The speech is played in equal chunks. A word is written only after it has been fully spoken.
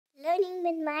playing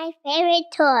with my favorite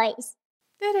toys.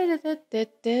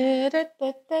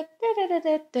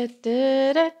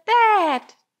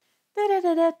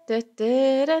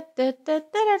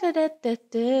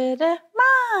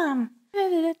 Mom!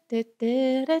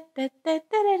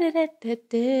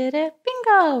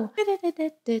 Bingo!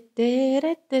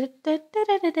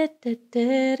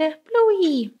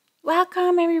 Bluey!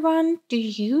 Welcome everyone! Do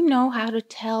you know how to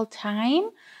tell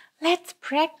time? Let's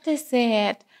practice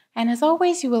it! And as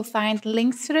always, you will find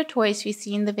links to the toys we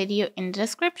see in the video in the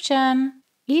description.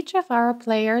 Each of our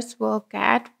players will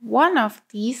get one of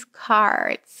these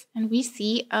cards, and we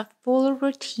see a full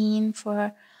routine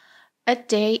for a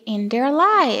day in their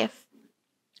life.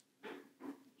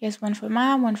 Here's one for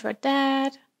Mom, one for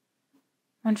Dad,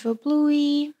 one for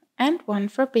Bluey, and one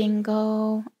for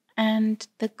Bingo. And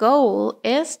the goal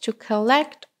is to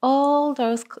collect all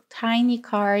those tiny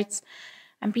cards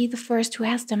and be the first who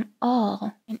has them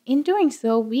all. And in doing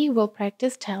so, we will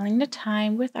practice telling the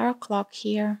time with our clock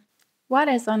here. What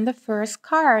is on the first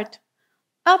card?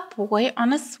 A boy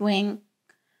on a swing.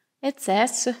 It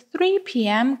says 3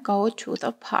 p.m. go to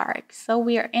the park. So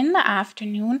we are in the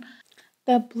afternoon.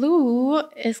 The blue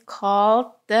is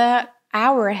called the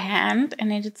hour hand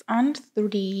and it is on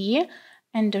 3.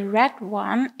 And the red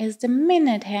one is the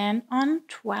minute hand on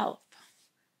 12.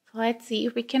 So let's see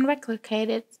if we can replicate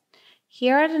it.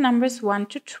 Here are the numbers 1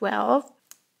 to 12.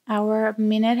 Our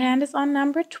minute hand is on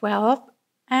number 12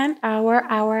 and our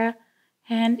hour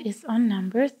hand is on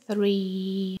number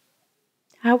 3.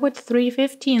 How would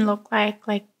 3:15 look like?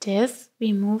 Like this.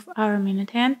 We move our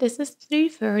minute hand. This is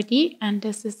 3:30 and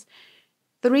this is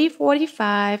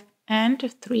 3:45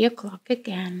 and 3 o'clock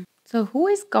again. So who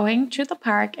is going to the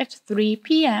park at 3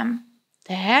 p.m.?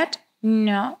 Dad?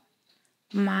 No.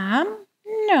 Mom?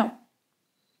 No.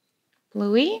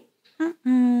 Bluey?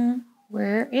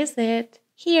 Where is it?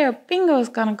 Here, Bingo's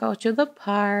gonna go to the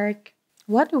park.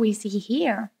 What do we see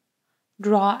here?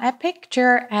 Draw a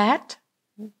picture at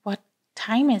what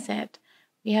time is it?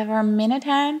 We have our minute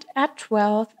hand at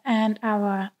 12 and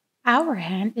our hour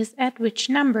hand is at which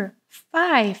number?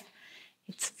 5.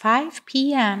 It's 5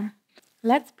 p.m.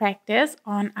 Let's practice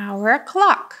on our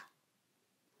clock.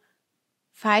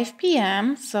 5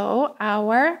 p.m. So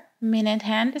our minute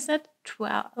hand is at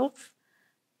 12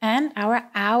 and our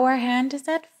hour hand is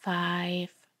at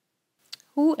 5.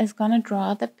 Who is gonna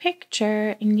draw the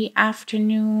picture in the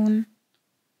afternoon?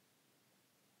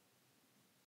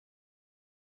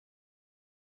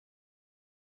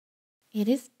 It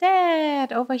is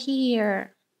Dad over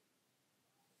here.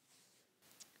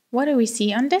 What do we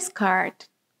see on this card?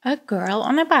 A girl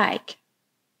on a bike.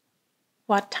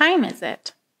 What time is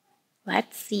it?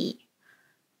 Let's see.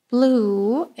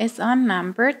 Blue is on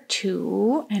number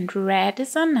 2 and red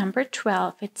is on number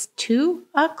 12. It's 2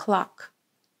 o'clock.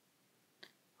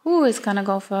 Who is gonna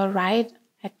go for a ride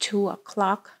at 2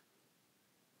 o'clock?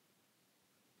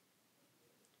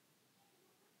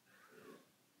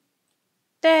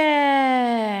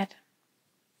 Dad!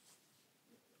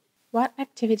 What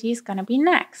activity is gonna be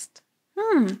next?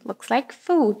 Looks like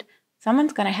food.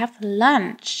 Someone's gonna have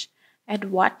lunch. At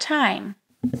what time?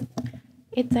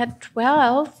 It's at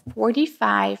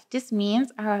 12:45. This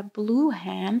means our blue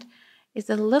hand is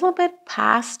a little bit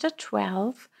past the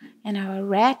 12 and our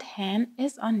red hand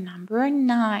is on number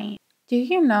 9. Do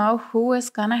you know who is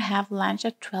gonna have lunch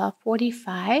at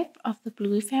 12:45 of the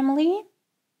Bluey family?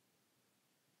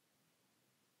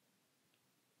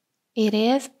 It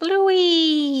is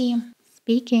Bluey!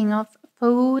 Speaking of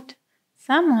food,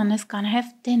 someone is gonna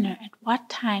have dinner at what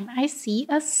time? I see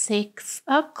a 6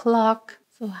 o'clock.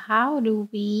 So how do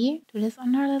we do this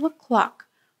on our little clock?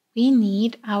 We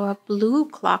need our blue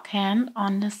clock hand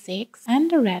on the 6 and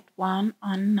the red one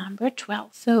on number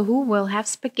 12. So who will have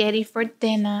spaghetti for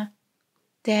dinner?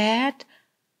 Dad,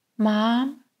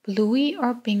 Mom, Bluey,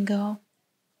 or Bingo?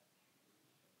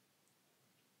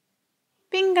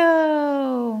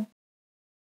 Bingo!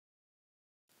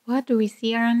 What do we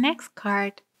see on our next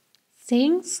card?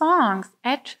 Sing songs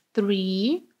at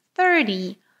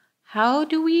 3:30. How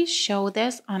do we show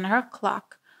this on our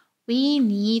clock? We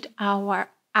need our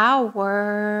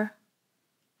arm.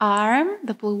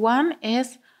 The blue one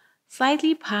is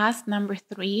slightly past number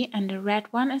 3 and the red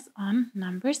one is on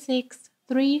number 6,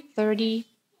 3:30.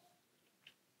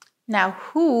 Now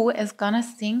who is gonna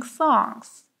sing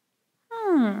songs?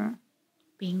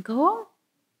 Bingo?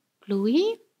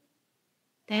 Bluey?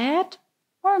 Dad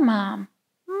or Mom?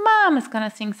 Mom is gonna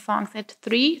sing songs at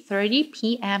 3:30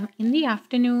 p.m. in the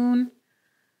afternoon.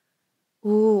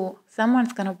 Ooh,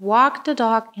 someone's gonna walk the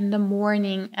dog in the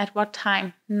morning at what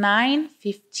time?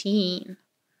 9:15.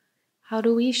 How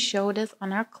do we show this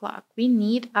on our clock? We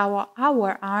need our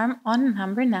hour arm on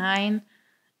number 9,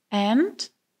 and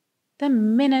the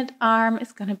minute arm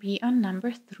is going to be on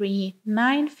number 3,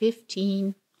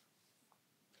 9:15.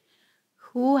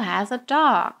 Who has a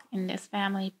dog in this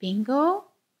family? Bingo?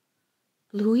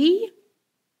 Bluey?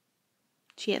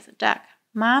 She has a duck.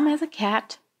 Mom has a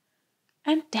cat.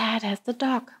 And Dad has the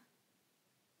dog.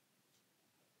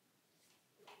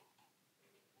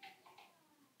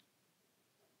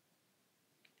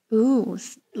 Ooh,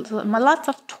 lots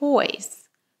of toys.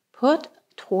 Put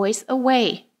toys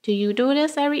away. Do you do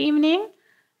this every evening?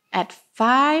 At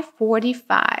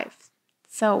 5:45.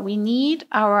 So we need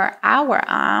our hour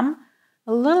arm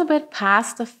a little bit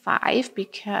past the 5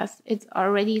 because it's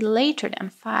already later than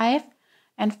 5.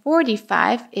 And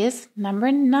 45 is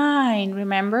number 9.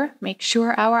 Remember, make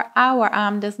sure our hour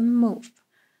arm doesn't move.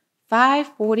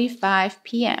 5:45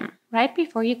 p.m. right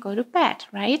before you go to bed,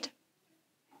 right?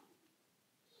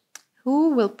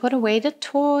 Who will put away the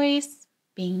toys?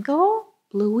 Bingo?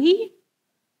 Bluey?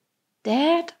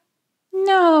 Dad?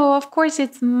 No, of course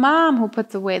it's Mom who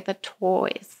puts away the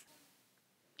toys.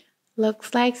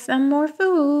 Looks like some more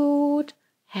food.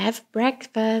 Have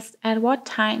breakfast at what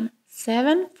time?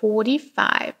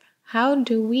 7:45. How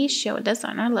do we show this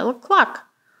on our little clock?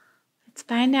 Let's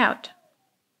find out.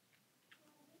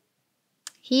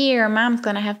 Here, Mom's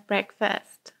gonna have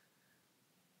breakfast.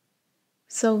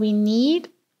 So we need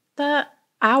the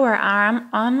hour arm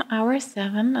on our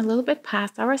 7, a little bit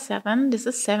past our 7. This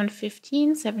is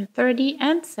 7:15, 7:30,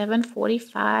 and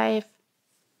 7:45.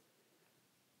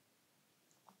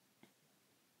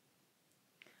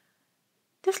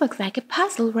 This looks like a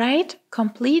puzzle, right?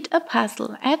 Complete a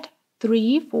puzzle at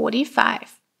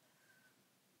 3:45.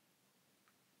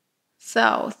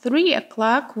 So 3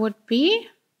 o'clock would be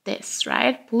this,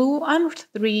 right? Blue on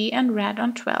 3 and red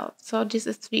on 12. So this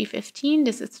is 3:15,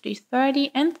 this is 3:30,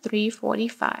 and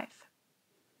 3:45.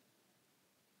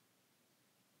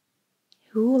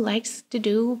 Who likes to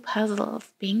do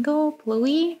puzzles? Bingo,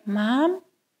 Bluey, Mom?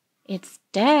 It's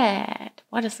Dad.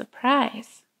 What a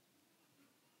surprise.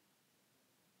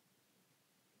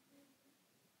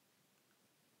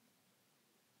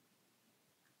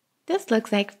 This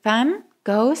looks like fun.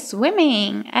 Go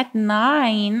swimming at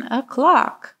 9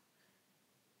 o'clock.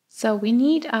 So we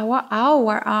need our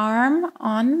hour arm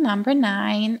on number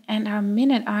 9 and our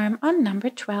minute arm on number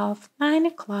 12, 9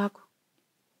 o'clock.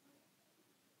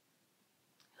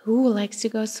 Who likes to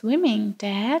go swimming?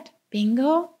 Dad?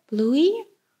 Bingo? Bluey?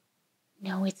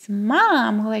 No, it's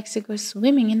Mom who likes to go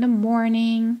swimming in the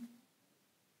morning.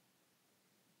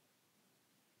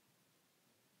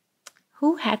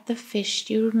 Who had the fish?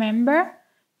 Do you remember?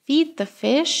 Feed the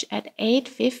fish at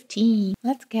 8:15.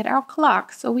 Let's get our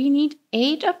clock. So we need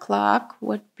 8 o'clock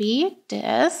would be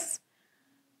this.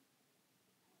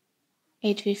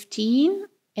 8:15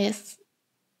 is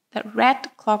the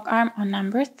red clock arm on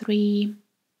number 3.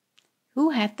 Who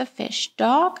had the fish?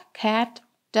 Dog, cat,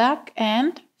 duck,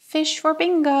 and fish for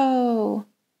bingo.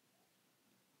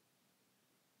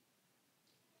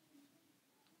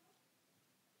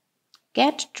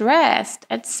 Get dressed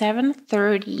at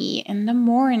 7:30 in the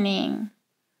morning.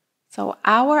 So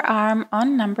our arm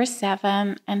on number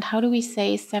 7. And how do we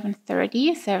say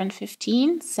 7:30?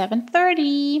 7:15,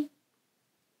 7:30.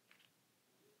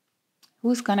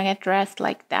 Who's gonna get dressed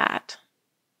like that?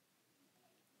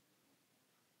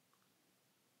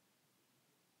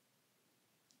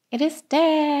 It is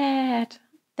Dad.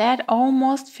 Dad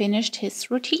almost finished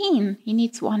his routine. He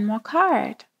needs one more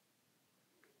card.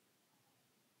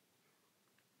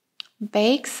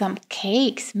 Bake some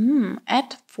cakes at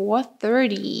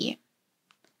 4:30.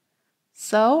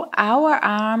 So our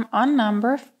arm on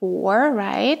number 4,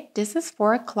 right? This is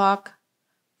 4 o'clock.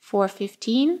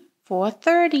 4:15,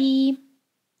 4:30.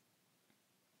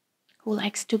 Who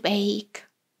likes to bake?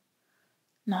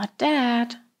 Not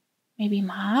Dad. Maybe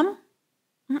Mom?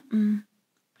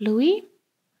 Bluey?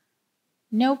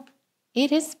 Nope.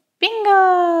 It is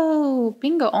Bingo.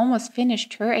 Bingo almost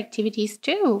finished her activities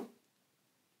too.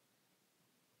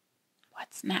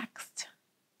 What's next?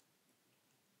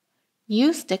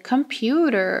 Use the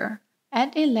computer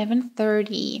at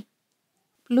 11:30.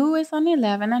 Blue is on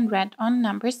 11 and red on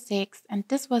number 6. And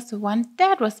this was the one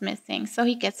Dad was missing. So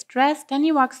he gets dressed and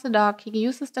he walks the dog. He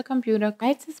uses the computer,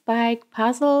 rides his bike,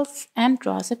 puzzles, and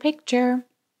draws a picture.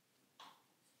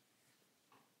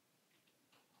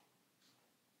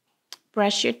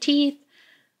 Brush your teeth.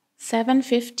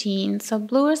 7:15. So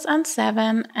blue is on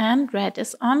 7 and red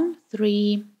is on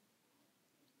 3.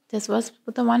 This was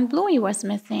the one Bluey was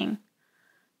missing.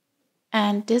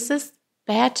 And this is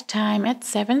bedtime at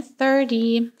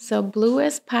 7:30. So blue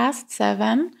is past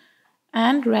 7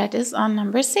 And red is on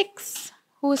number 6.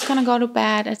 Who is gonna go to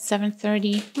bed at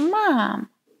 7:30? Mom.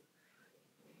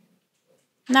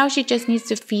 Now she just needs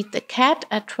to feed the cat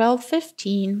at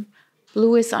 12:15.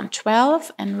 Blue is on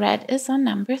 12 and red is on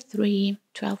number 3,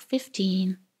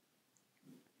 12:15.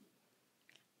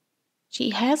 She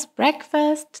has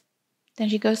breakfast, then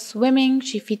she goes swimming,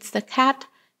 she feeds the cat,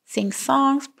 sings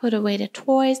songs, put away the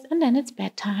toys, and then it's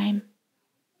bedtime.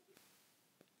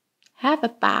 Have a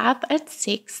bath at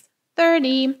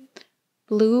 6:30.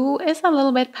 Blue is a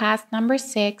little bit past number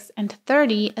 6 and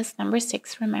 30 is number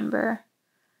 6, remember.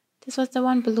 This was the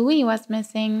one Bluey was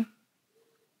missing.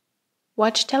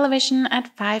 Watch television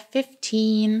at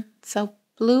 5:15. So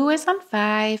blue is on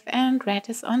 5 and red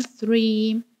is on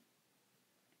 3.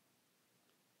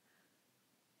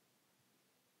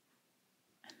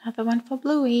 Another one for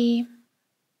Bluey.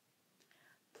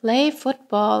 Play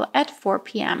football at 4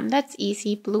 p.m. That's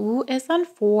easy. Blue is on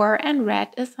 4 and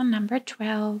red is on number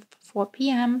 12, 4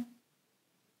 p.m.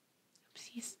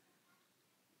 Oopsies.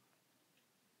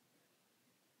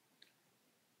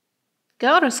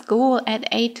 Go to school at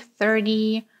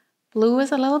 8:30. Blue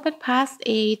is a little bit past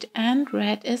 8 and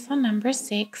red is on number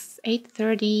 6,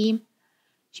 8:30.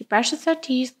 She brushes her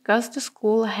teeth, goes to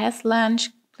school, has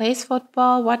lunch, plays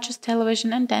football, watches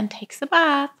television, and then takes a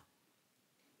bath.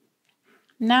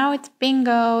 Now it's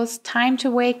bingo's time to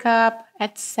wake up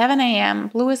at 7 a.m.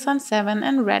 Blue is on 7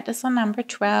 and red is on number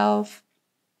 12.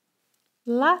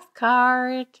 Last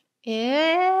card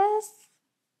is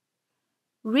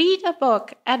read a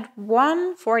book at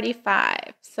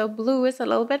 1:45. So blue is a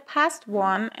little bit past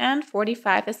 1 and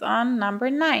 45 is on number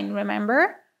 9,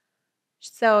 remember?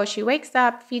 So she wakes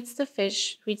up, feeds the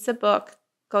fish, reads a book,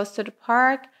 goes to the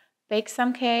park, bakes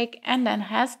some cake, and then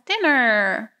has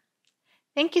dinner.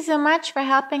 Thank you so much for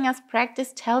helping us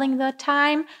practice telling the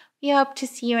time. We hope to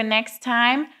see you next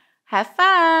time. Have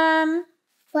fun!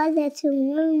 For the to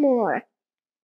learn more.